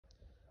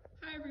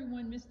Hi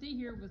everyone, Miss D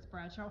here with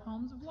Bradshaw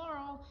Homes of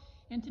Laurel,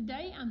 and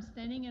today I'm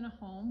standing in a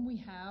home we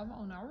have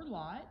on our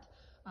lot.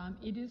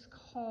 It is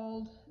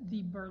called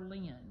the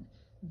Berlin.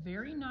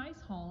 Very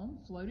nice home,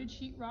 floated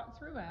sheetrock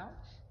throughout.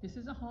 This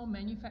is a home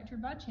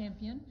manufactured by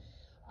Champion.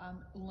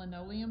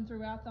 Linoleum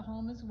throughout the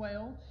home as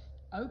well.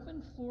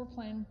 Open floor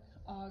plan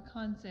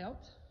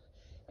concept.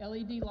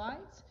 LED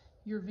lights.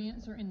 Your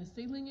vents are in the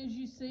ceiling as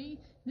you see.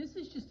 This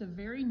is just a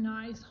very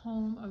nice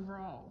home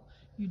overall.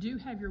 You do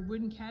have your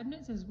wooden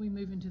cabinets as we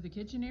move into the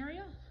kitchen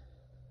area.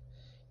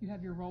 You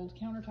have your rolled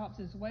countertops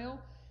as well.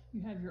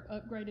 You have your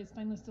upgraded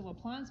stainless steel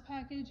appliance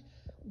package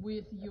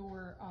with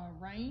your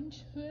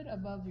range hood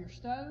above your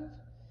stove.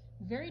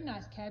 Very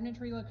nice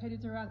cabinetry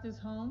located throughout this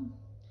home.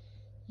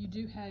 You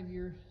do have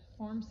your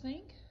form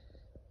sink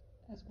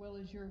as well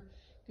as your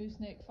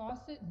gooseneck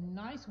faucet.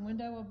 Nice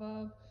window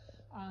above.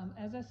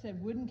 As I said,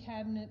 wooden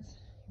cabinets,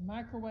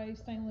 microwave,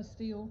 stainless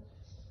steel,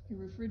 your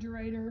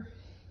refrigerator,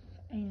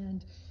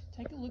 and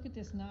take a look at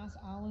this nice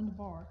island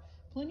bar.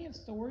 Plenty of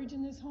storage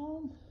in this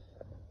home.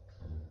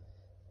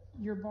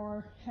 Your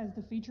bar has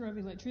the feature of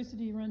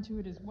electricity run to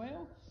it as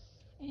well,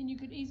 and you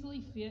could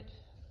easily fit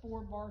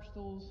 4 bar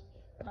stools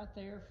right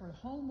there for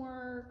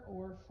homework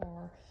or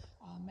for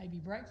maybe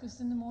breakfast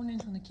in the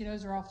mornings when the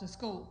kiddos are off to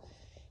school.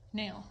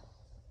 Now,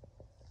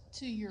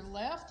 to your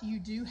left,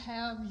 you do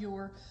have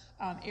your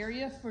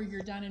area for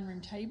your dining room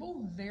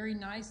table. Very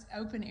nice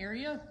open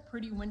area.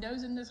 Pretty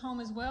windows in this home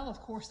as well. Of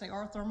course, they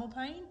are thermal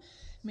pane,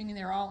 meaning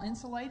they're all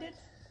insulated.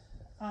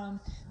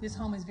 This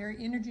home is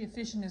very energy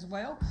efficient as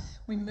well.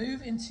 We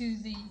move into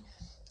the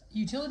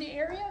utility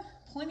area.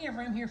 Plenty of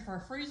room here for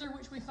a freezer,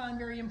 which we find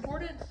very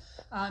important.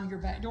 Your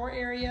back door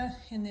area,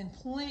 and then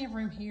plenty of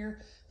room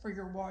here for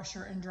your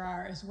washer and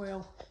dryer as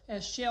well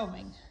as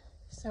shelving.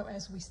 So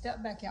as we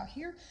step back out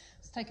here,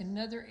 let's take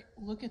another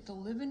look at the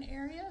living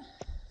area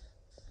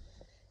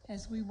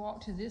as we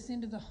walk to this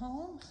end of the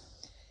home.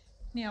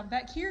 Now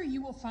back here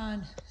you will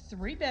find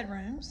 3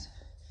 bedrooms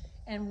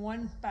and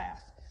 1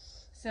 bath.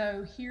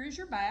 So here's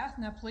your bath.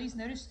 Now please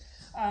notice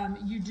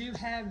you do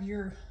have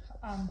your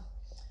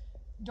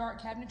dark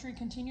cabinetry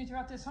continue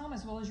throughout this home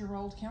as well as your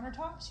rolled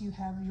countertops. You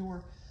have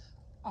your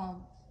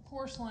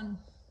porcelain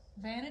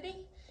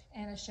vanity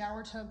and a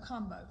shower tub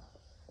combo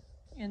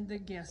in the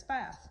guest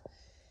bath.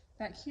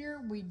 Back here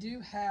we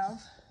do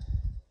have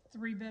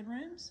 3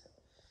 bedrooms,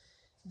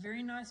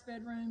 very nice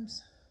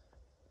bedrooms,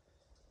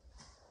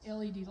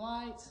 LED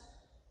lights,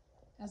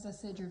 as I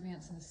said, your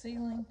vents in the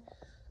ceiling,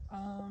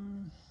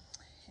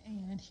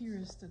 and here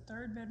is the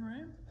 3rd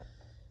bedroom.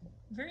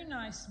 Very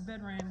nice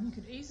bedroom. You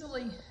could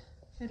easily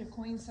fit a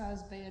queen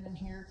size bed in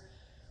here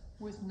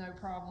with no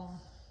problem.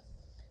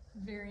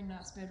 Very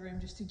nice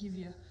bedroom, just to give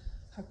you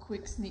a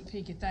quick sneak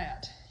peek at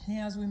that.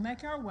 Now as we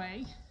make our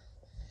way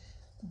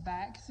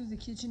back through the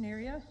kitchen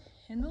area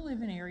and the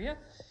living area.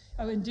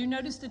 Oh, and do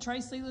notice the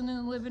tray ceiling in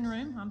the living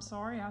room. I'm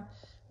sorry, I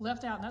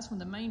left out. That's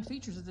one of the main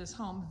features of this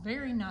home.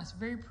 Very nice,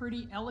 very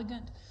pretty,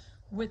 elegant,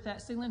 with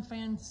that ceiling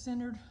fan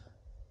centered.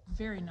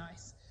 Very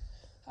nice.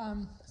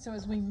 So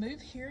as we move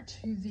here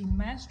to the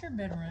master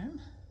bedroom,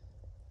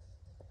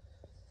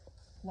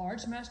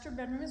 large master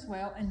bedroom as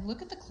well, and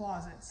look at the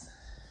closets.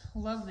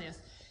 Love this.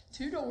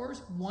 2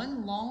 doors,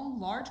 1 long,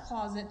 large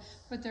closet,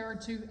 but there are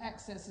 2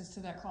 accesses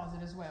to that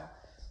closet as well.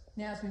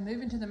 Now as we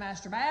move into the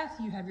master bath,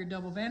 you have your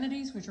double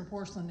vanities, which are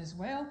porcelain as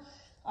well.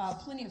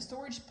 Plenty of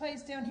storage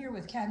space down here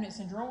with cabinets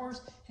and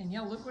drawers, and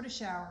y'all look what a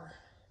shower.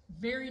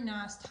 Very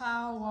nice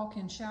tile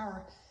walk-in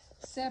shower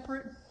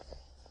separate.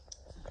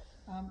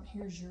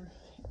 Here's your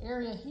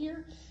area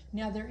here.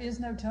 Now there is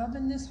no tub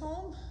in this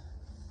home,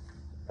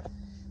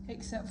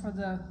 except for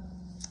the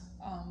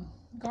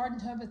garden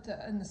tub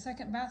in the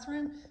 2nd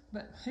bathroom,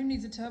 but who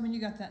needs a tub when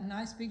you got that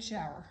nice big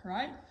shower,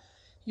 right?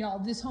 Y'all,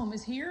 this home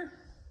is here.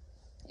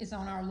 It's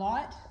on our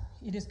lot.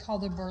 It is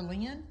called the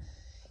Berlin.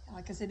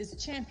 Like I said, it's a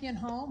Champion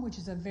home, which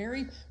is a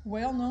very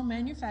well-known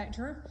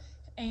manufacturer.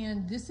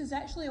 And this is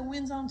actually a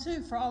win zone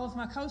too for all of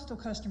my coastal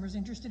customers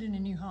interested in a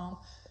new home.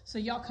 So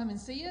y'all come and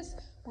see us.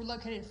 We're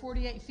located at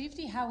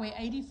 4850 Highway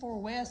 84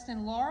 West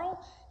in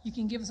Laurel. You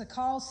can give us a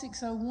call,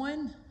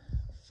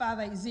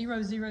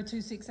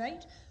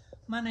 601-580-0268.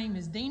 My name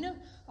is Dina,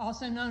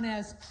 also known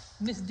as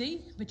Miss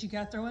D, but you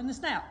gotta throw in the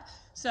snap.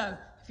 So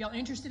if y'all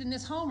interested in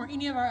this home or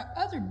any of our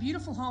other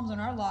beautiful homes on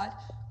our lot,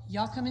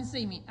 y'all come and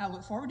see me. I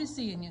look forward to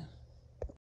seeing you.